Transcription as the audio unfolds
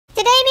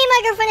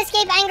Tiger from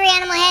Escape Angry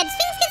Animal Heads.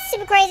 Things get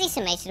super crazy,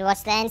 so make sure to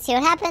watch the end, see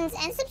what happens,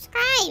 and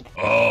subscribe.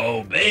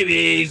 Oh,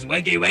 babies,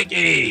 wakey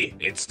wakey.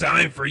 It's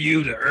time for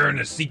you to earn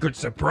a secret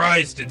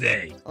surprise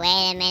today.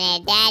 Wait a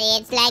minute, Daddy.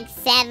 It's like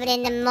 7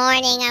 in the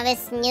morning. I was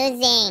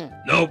snoozing.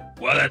 Nope,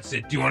 well that's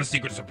it. Do you want a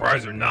secret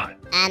surprise or not?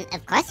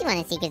 Of course you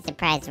want a secret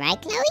surprise, right,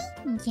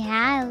 Chloe?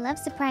 Yeah, I love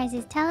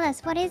surprises. Tell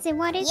us, what is it?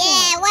 What is it?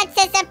 Yeah, what's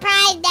the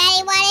surprise,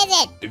 Daddy? What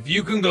is it? If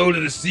you can go to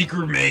the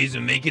secret maze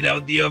and make it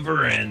out the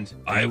other end,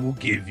 I will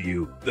give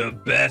you the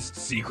best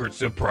secret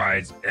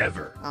surprise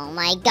ever. Oh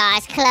my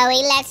gosh,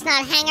 Chloe, let's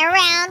not hang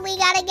around. We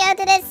gotta go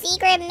to the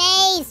secret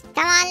maze.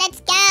 Come on,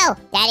 let's go.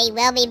 Daddy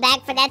will be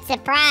back for that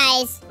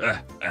surprise.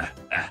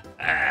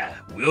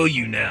 Will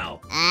you now?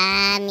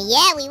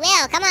 Yeah, we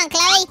will. Come on,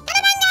 Chloe.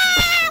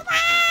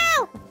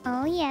 Wow!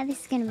 Oh yeah,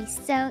 this is gonna be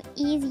so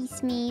easy,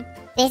 Smeep.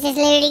 This is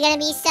literally gonna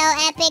be so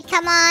epic.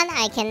 Come on,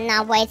 I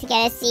cannot wait to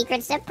get a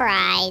secret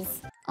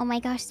surprise. Oh my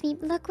gosh,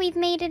 Smeep, look, we've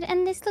made it,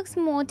 and this looks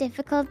more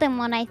difficult than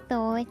what I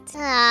thought.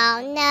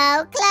 Oh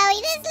no,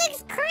 Chloe, this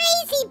looks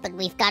crazy. But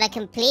we've gotta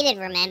complete it,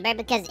 remember?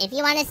 Because if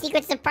you want a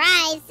secret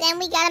surprise, then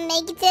we gotta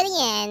make it to the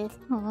end.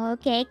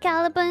 Okay,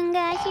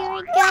 Calabunga, here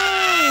we go.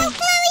 Wow,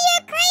 Chloe,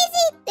 you're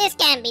crazy. This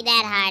can't be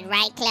that hard,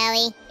 right,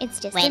 Chloe? It's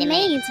just Wait a a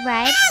minute. maze,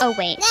 right? No, Oh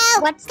wait,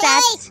 no, what's Chloe.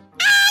 that?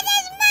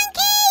 There's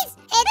monkeys!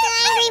 It's an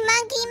angry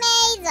monkey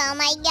maze! Oh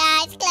my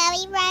gosh,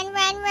 Chloe, run,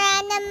 run,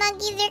 run! The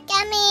monkeys are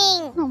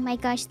coming! Oh my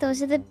gosh,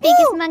 those are the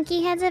biggest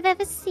monkey heads I've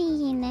ever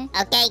seen.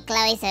 Okay,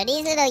 Chloe, so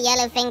these little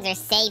yellow things are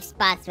safe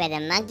spots where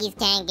the monkeys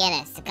can't get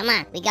us. So come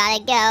on, we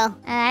gotta go.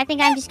 I think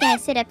I'm just gonna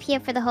sit up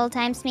here for the whole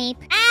time, Smeep.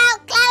 Ow!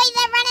 Chloe,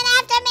 they're running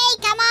after me!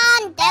 Come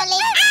on! Don't leave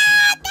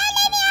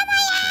me on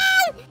my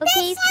own!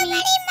 Okay, There's so Smeep.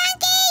 many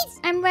monkeys!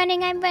 I'm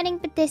running,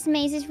 but this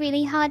maze is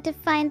really hard to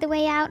find the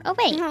way out. Oh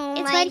wait, Oh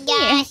it's my right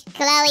gosh,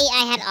 Chloe,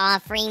 I had all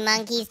 3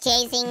 monkeys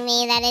chasing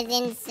me. That is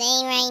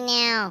insane right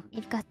now. here.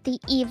 You've got the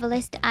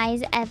evilest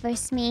eyes ever,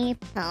 Smeep.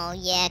 Oh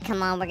yeah,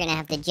 come on, we're gonna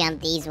have to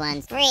jump these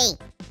ones. 3,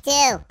 2,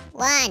 1,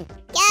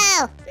 go!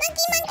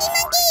 Monkey, monkey,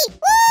 monkey!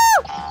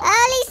 Woo!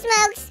 Holy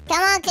smokes!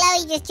 Come on,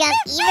 Chloe, just jump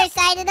either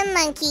side of the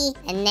monkey,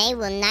 and they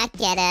will not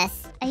get us.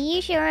 Are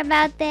you sure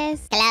about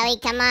this? Chloe,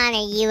 come on,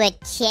 are you a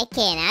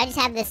chicken? I'll just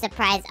have the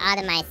surprise all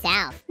to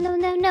myself.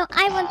 No,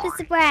 I want the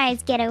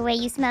surprise. Get away,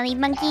 you smelly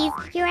monkeys.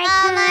 Here I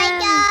Oh come. my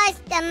gosh,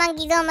 the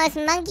monkeys almost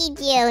monkeyed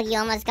you. You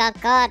almost got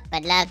caught,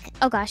 but look.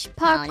 Oh gosh,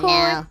 parkour.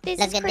 Oh no, This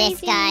look is at crazy.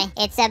 this guy.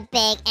 It's a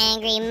big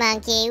angry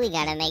monkey. We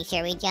gotta make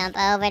sure we jump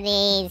over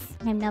these.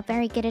 I'm not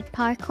very good at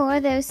parkour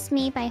though,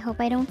 Smeep. I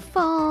hope I don't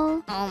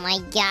fall. Oh my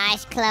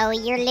gosh, Chloe,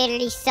 you're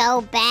literally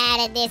so bad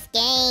at this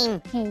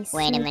game. Hey,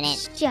 Wait a Smeep,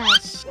 minute.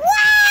 Shush.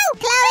 Wow,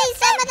 Chloe,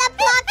 some of the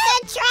blocks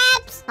are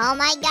traps. Oh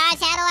my gosh,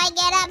 how do I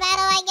get up? How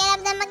do I get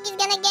up? The monkey's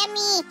gonna get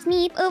me.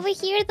 Smeep, over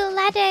here, the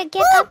ladder.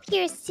 Get up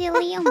here,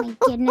 silly. Oh my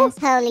goodness.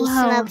 Holy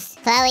Whoa. smokes.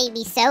 Chloe,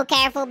 be so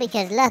careful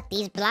because look,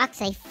 these blocks,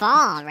 they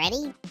fall.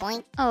 Ready?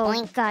 Boink, Oh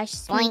boink. gosh,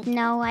 Smeep, boink,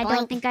 no, I boink.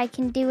 don't think I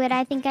can do it.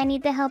 I think I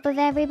need the help of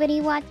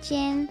everybody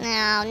watching.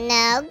 Oh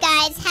no,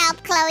 guys,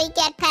 help Chloe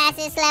get past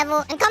this level.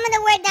 And comment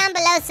the word down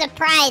below,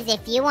 surprise,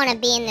 if you want to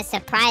be in the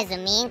surprise with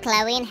me and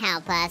Chloe and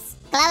help us.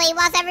 Chloe,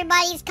 whilst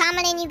everybody's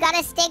commenting, you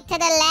gotta stick to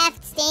the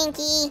left,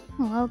 Stinky.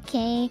 Oh,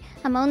 okay,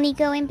 I'm only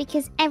going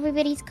because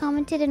everybody's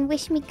commented and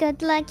wish me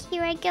good luck.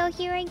 Here I go,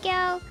 here I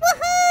go.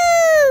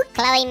 Woohoo!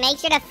 Chloe, make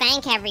sure to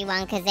thank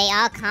everyone because they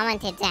all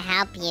commented to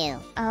help you.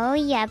 Oh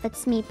yeah, but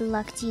Smeep,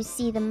 look, do you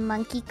see the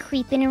monkey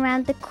creeping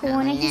around the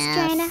corner? Oh, He's no.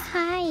 trying to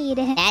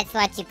hide. That's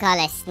what you call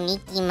a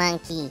sneaky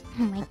monkey.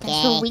 Oh my gosh,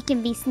 Okay. well, we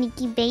can be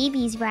sneaky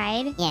babies,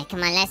 right? Yeah,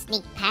 come on, let's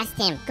sneak past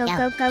him. Go,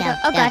 go, go, go.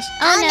 Oh, gosh.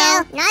 Oh,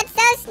 Oh no, not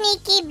so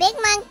sneaky. Big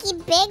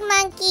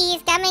monkey,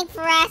 he's coming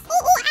for us.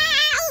 Ooh, ooh,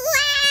 ah, ooh,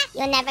 ah.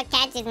 You'll never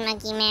catch this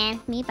monkey, man.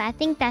 Smeep, I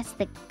think that's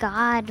the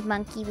god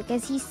monkey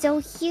because he's so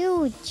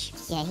huge.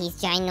 Yeah,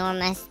 he's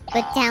ginormous.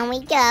 But down we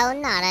go,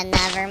 not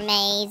another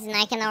maze. And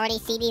I can already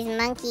see these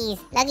monkeys.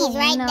 Look, he's Oh,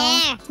 right no.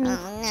 there. Smeep,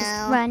 Oh just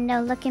no. run,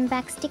 no looking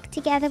back, stick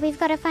together. We've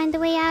got to find a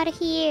way out of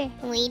here.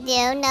 We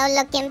do, no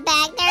looking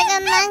back. There's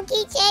a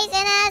monkey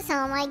chasing us.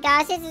 Oh my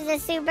gosh, this is a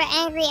super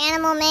angry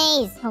animal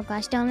maze. Oh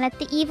gosh, don't let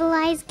the evil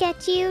eyes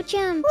get you.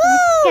 Jump.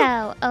 Woo! Let's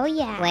go. Oh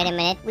yeah. Wait a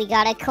minute, we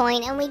got a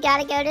coin and we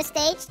gotta go to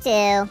stage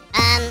 2.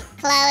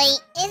 Chloe,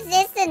 is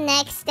this the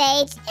next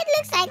stage? It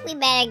looks like we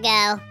better go.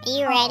 Are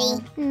you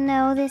ready?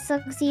 No, this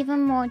looks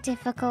even more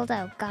difficult.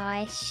 Oh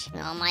gosh.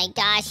 Oh my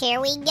gosh, here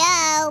we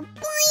go.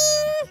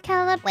 Boing!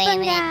 Calabunga. Wait a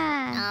minute.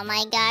 Oh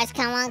my gosh,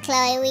 come on,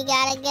 Chloe, we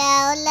gotta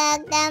go.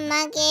 Look, the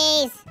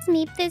monkeys.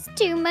 Smeep, there's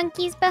 2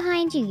 monkeys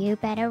behind you. You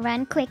better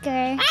run quicker.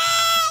 Ah,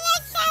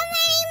 there's so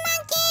many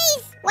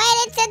monkeys.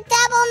 Wait, it's a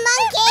double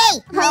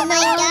monkey! Oh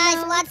my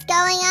gosh, what's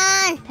going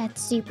on?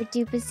 That's super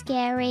duper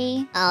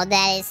scary. Oh,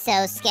 that is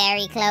so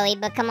scary, Chloe.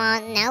 But come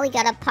on, now we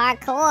gotta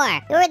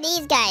parkour. Who are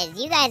these guys?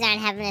 You guys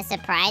aren't having a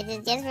surprise.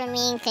 It's just for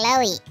me and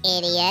Chloe,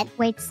 idiot.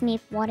 Wait, Smeep,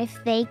 what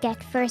if they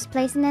get first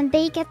place and then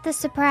they get the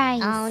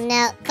surprise? Oh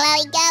no,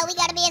 Chloe, go! We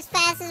gotta be as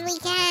fast as we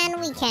can.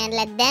 We can't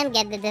let them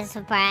get the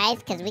surprise,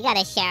 because we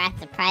gotta share our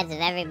surprise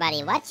with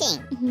everybody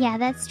watching. Yeah,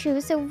 that's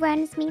true. So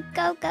run, Smeep.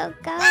 Go, go,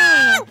 go.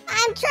 Ah,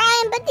 I'm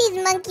trying, but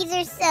these monkeys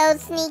are so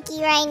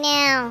sneaky right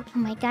now. Oh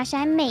my gosh,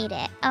 I made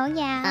it. Oh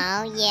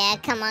yeah. Oh yeah,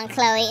 come on,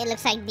 Chloe. It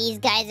looks like these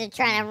guys are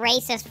trying to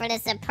race us for the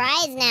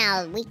surprise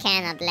now. We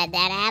cannot let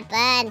that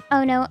happen.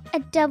 Oh no, a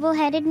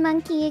double-headed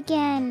monkey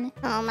again.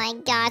 Oh my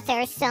gosh,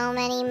 there are so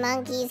many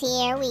monkeys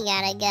here. We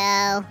gotta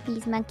go.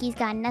 These monkeys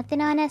got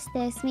nothing on us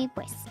though, Smeep.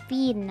 We're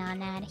speeding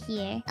on out of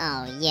here.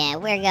 Oh yeah,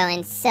 we're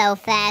going so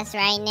fast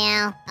right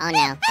now. Oh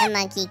no, the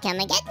monkey, come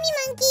and get me,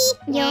 monkey.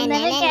 You'll Na,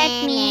 never na, na,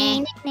 get na, me.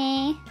 na.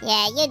 Nah.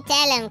 Yeah, you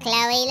tell him,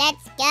 Chloe.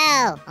 Let's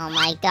go. Oh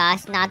my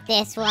gosh, not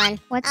this one.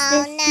 What's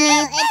Oh this, no,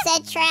 Smeep?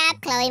 it's a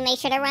trap. Chloe, make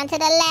sure to run to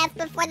the left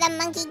before the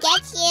monkey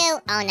gets you.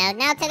 Oh no,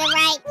 now to the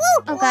right.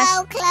 Woo! Oh, gosh.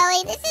 Whoa,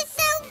 Chloe, this is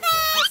so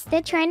fast.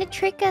 They're trying to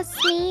trick us,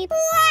 Smeep.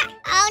 What?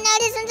 Oh no,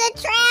 this one's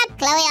a trap.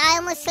 Chloe, I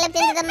almost slipped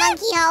into the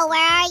monkey hole. Where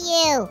are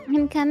you?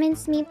 I'm coming,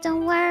 Smeep.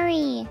 Don't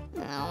worry.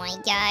 Oh my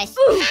gosh.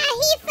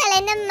 He fell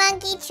in the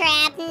monkey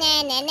trap.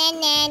 Nah, nah, nah,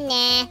 nah,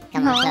 nah.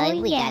 Come on, Oh,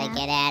 Chloe, we yeah. gotta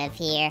get out of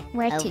here.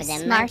 We're Over too the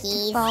smart to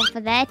monkeys. fall for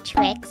their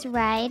tricks,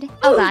 right?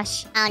 Oh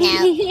gosh. Oh no,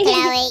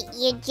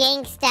 Chloe, you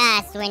jinxed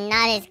us. We're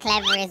not as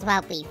clever as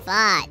what we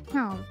thought.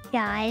 Oh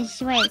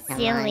gosh, we're Come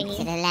silly. on,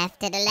 to the left,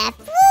 to the left.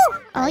 Woo!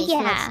 Oh, Holy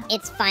yeah. smokes,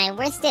 it's fine.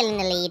 We're still in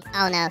the lead.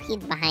 Oh no, he's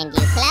behind you.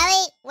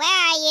 Chloe, where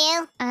are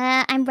you?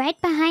 I'm right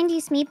behind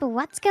you, Smeep, but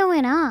what's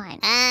going on?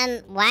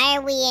 Why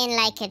are we in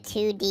like a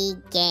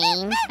 2D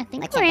game? I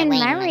think What's we're up, in wait,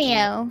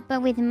 Mario,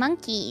 but with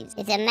monkeys.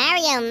 It's a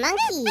Mario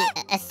Monkey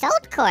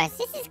assault course.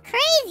 This is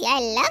crazy. I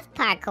love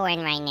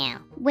parkouring right now.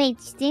 Wait,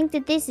 you think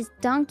that this is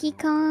Donkey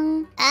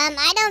Kong?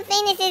 I don't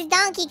think this is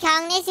Donkey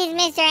Kong. This is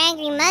Mr.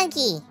 Angry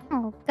Monkey.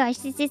 Oh gosh,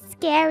 this is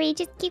scary.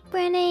 Just keep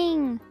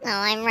running. Oh,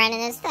 I'm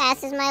running as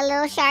fast as my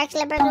little shark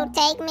slippers will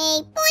take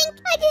me. Boink!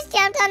 I just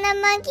jumped on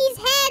the monkey's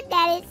head.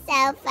 That is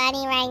so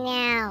funny right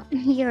now.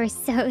 You're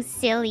so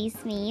silly,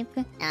 Smeep.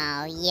 Oh,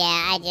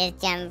 yeah, I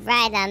just jumped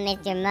right on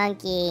Mr.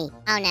 Monkey.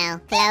 Oh, no.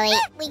 Chloe,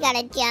 we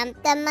gotta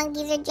jump. The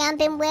monkeys are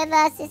jumping with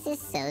us. This is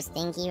so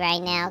stinky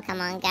right now.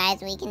 Come on,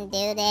 guys, we can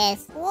do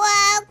this.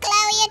 Whoa,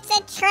 Chloe, it's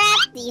a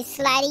trap. These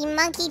slidey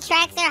monkey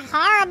tracks are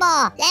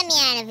horrible. Let me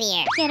out of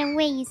here. Get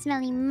away, you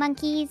smelly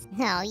monkeys.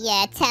 Oh,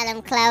 yeah, tell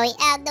him, Chloe.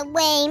 Out the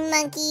way,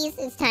 monkeys.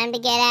 It's time to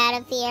get out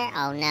of here.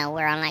 Oh, no,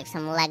 we're on like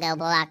some Lego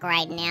block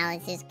right now.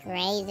 This is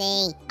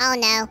crazy. Oh,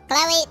 no.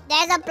 Chloe,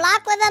 there's a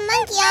block with a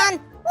monkey on.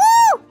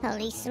 Woo!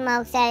 Holy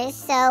smokes, that is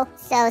so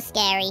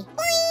scary.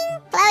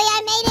 Boing! Chloe,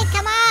 I made it.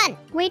 Come on.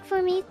 Wait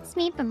for me,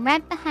 Smeep. I'm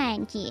right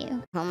behind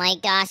you. Oh, my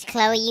gosh,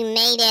 Chloe, you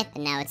made it.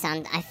 And now it's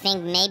on, I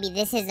think maybe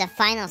this is the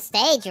final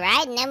stage,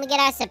 right? And then we get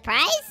our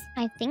surprise?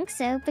 I think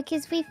so,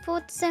 because we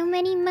fought so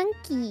many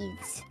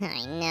monkeys.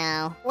 I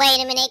know.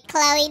 Wait a minute,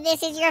 Chloe.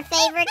 This is your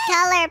favorite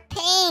color,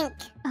 pink.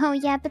 Oh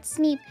yeah, but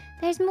Smeep,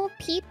 there's more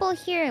people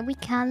here. We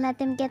can't let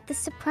them get the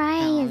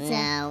surprise.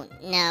 Oh,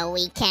 no,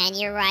 we can't.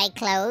 You're right,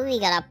 Chloe. We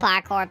gotta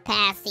parkour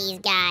past these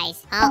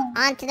guys. Oh,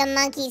 onto the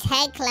monkey's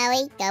head,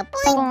 Chloe. Go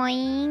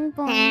boing. Boing,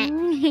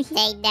 boing.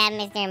 Take that,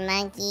 Mr.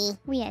 Monkey.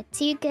 We are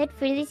too good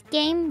for this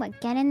game. We're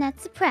getting that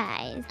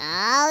surprise.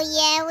 Oh,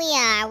 yeah,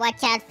 we are.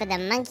 Watch out for the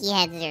monkey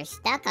heads that are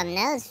stuck on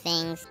those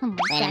things. Oh my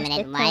Wait a gosh,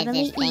 minute, they're why is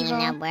this totally thing evil.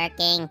 not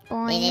working?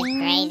 This is Boing.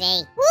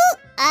 crazy. Woo!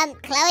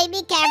 Chloe,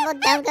 be careful.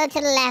 Don't go to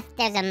the left.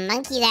 There's a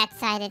monkey that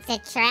side. It's a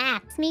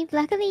trap. Smeep,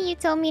 luckily you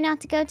told me not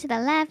to go to the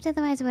left,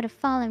 otherwise I would have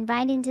fallen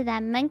right into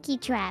that monkey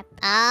trap.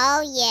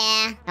 Oh,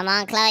 yeah. Come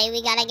on, Chloe.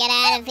 We gotta get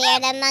out of here.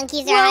 The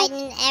monkeys are Whoa. hiding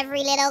in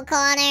every little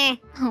corner.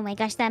 Oh my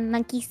gosh, that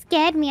monkey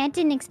scared me. I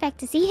didn't expect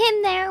to see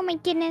him there. Oh my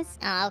goodness.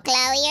 Oh,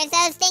 Chloe, you're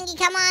so stinky.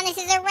 Come on, this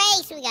is a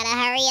race. We gotta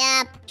hurry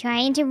up.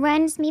 Trying to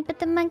run, Smeep, but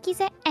the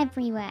monkeys are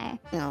everywhere.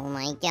 Oh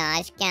my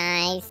gosh,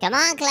 guys. Come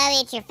on,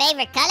 Chloe. It's your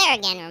favorite color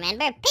again,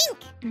 remember? Pink.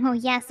 Oh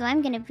yeah, so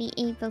I'm gonna be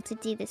able to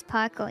do this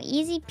parkour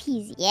easy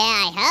peasy. Yeah,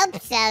 I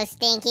hope so,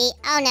 Stinky.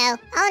 Oh no.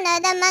 Oh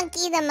no, the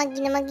monkey, the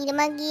monkey, the monkey, the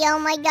monkey. Oh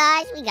my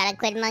gosh. We gotta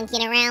quit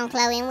monkeying around,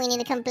 Chloe, and we need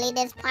to complete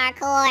this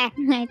parkour.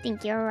 I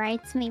think you're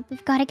right, Smeep.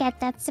 We've gotta get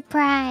that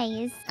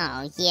surprise.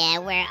 Oh yeah,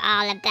 we're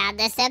all about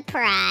the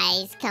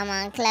surprise. Come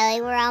on,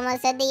 Chloe. We're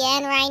almost at the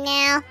end right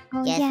now.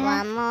 Oh Just yeah.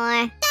 one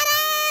more.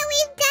 Ta-da!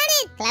 We've done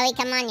it! Chloe,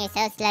 come on. You're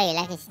so slow.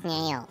 You're like a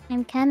snail.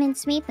 I'm coming,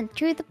 Smeep, and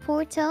through the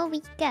portal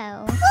we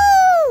go.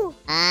 Woo!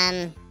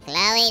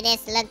 Chloe,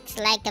 this looks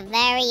like a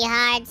very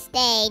hard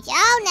stage.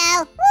 Oh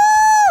no!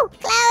 Woo!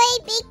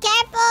 Chloe, be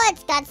careful!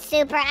 It's got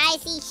super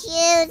icy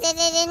shoes. This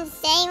is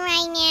insane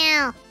right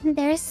now.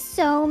 There's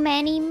so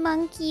many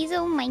monkeys.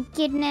 Oh my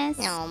goodness.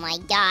 Oh my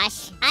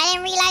gosh. I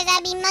didn't realize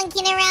I'd be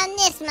monkeying around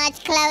this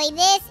much, Chloe.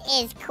 This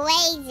is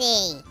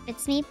crazy. But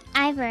Smeep,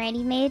 I've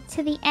already made it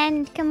to the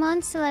end. Come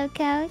on, Slow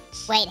Coach.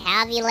 Wait,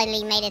 how have you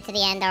literally made it to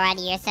the end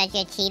already? You're such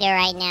a cheater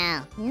right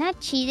now. I'm not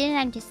cheating.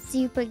 I'm just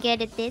super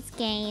good at this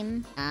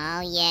game.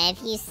 Oh yeah,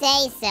 if you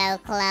say so,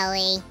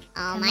 Chloe. Oh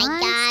Come my on,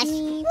 gosh.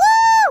 Smeep.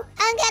 Woo!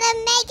 I'm gonna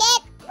make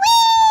it!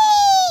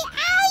 Whee!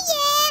 Oh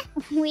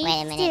yeah! We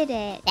Wait a minute. did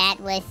it. That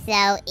was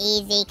so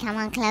easy. Come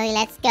on, Chloe,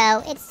 let's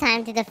go. It's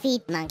time to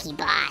defeat Monkey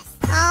Boss.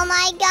 Oh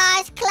my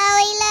gosh,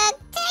 Chloe,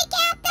 look! Take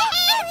out the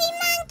heavy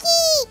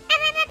monkey!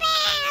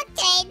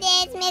 Take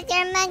this,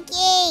 Mr. Monkey!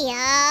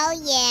 Oh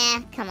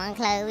yeah. Come on,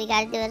 Chloe, we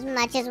gotta do as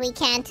much as we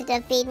can to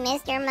defeat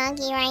Mr.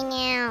 Monkey right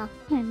now.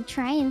 I'm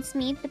trying,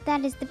 Smeep, but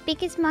that is the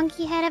biggest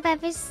monkey head I've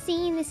ever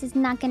seen. This is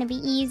not gonna be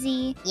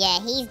easy. Yeah,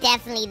 he's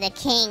definitely the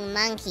king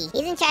monkey.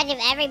 He's in charge of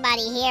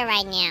everybody here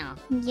right now.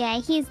 Yeah,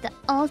 he's the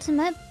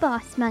ultimate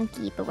boss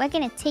monkey, but we're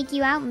gonna take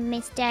you out,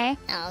 mister.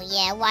 Oh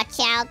yeah, watch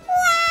out.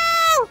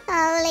 Whoa!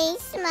 Holy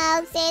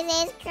smokes,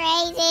 this is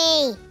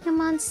crazy. Come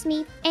on,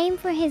 Smeep, aim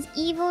for his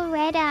evil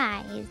red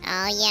eyes.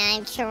 Oh yeah,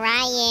 I'm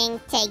trying.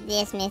 Take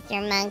this,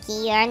 Mr. Monkey.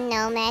 You're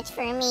no match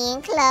for me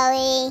and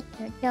Chloe.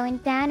 We're going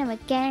down and we're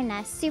getting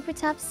our super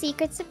top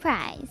secret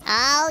surprise.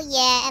 Oh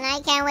yeah, and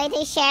I can't wait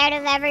to share it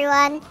with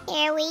everyone.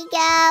 Here we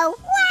go.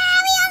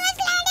 Wow, he almost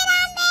landed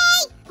on me!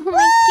 Oh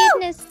my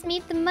goodness,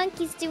 Smeep, the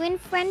monkey's doing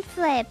front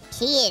flip.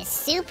 He is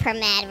super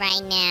mad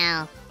right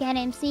now. Get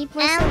him, Smeep,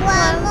 we're so And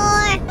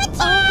one close. more.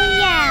 Oh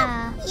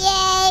yeah.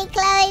 Yay,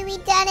 Chloe, we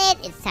done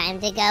it. It's time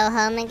to go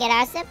home and get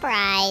our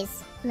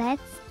surprise.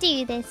 Let's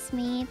do this,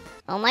 Smeep.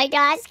 Oh my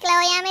gosh,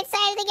 Chloe, I'm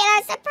excited to get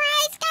our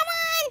surprise. Come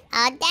on.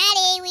 Oh,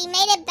 Daddy, we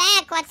made it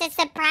back. What's the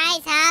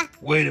surprise, huh?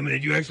 Wait a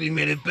minute, you actually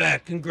made it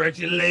back.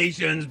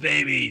 Congratulations,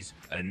 babies.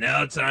 And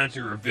now time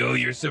to reveal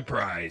your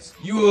surprise.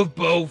 You have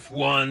both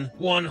won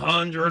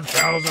 100,000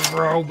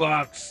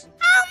 Robux.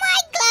 Oh my,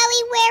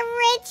 Chloe, we're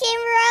rich in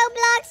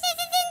Roblox. This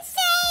is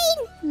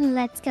insane.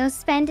 Let's go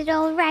spend it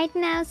all right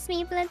now,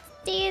 Smeep. Let's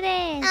do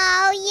this.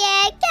 Oh,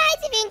 yeah.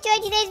 Guys, if you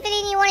enjoyed today's video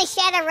and you want to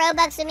share the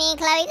Robux with me and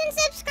Chloe, then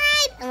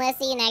subscribe. And we'll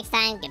see you next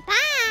time.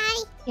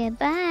 Goodbye.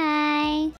 Goodbye.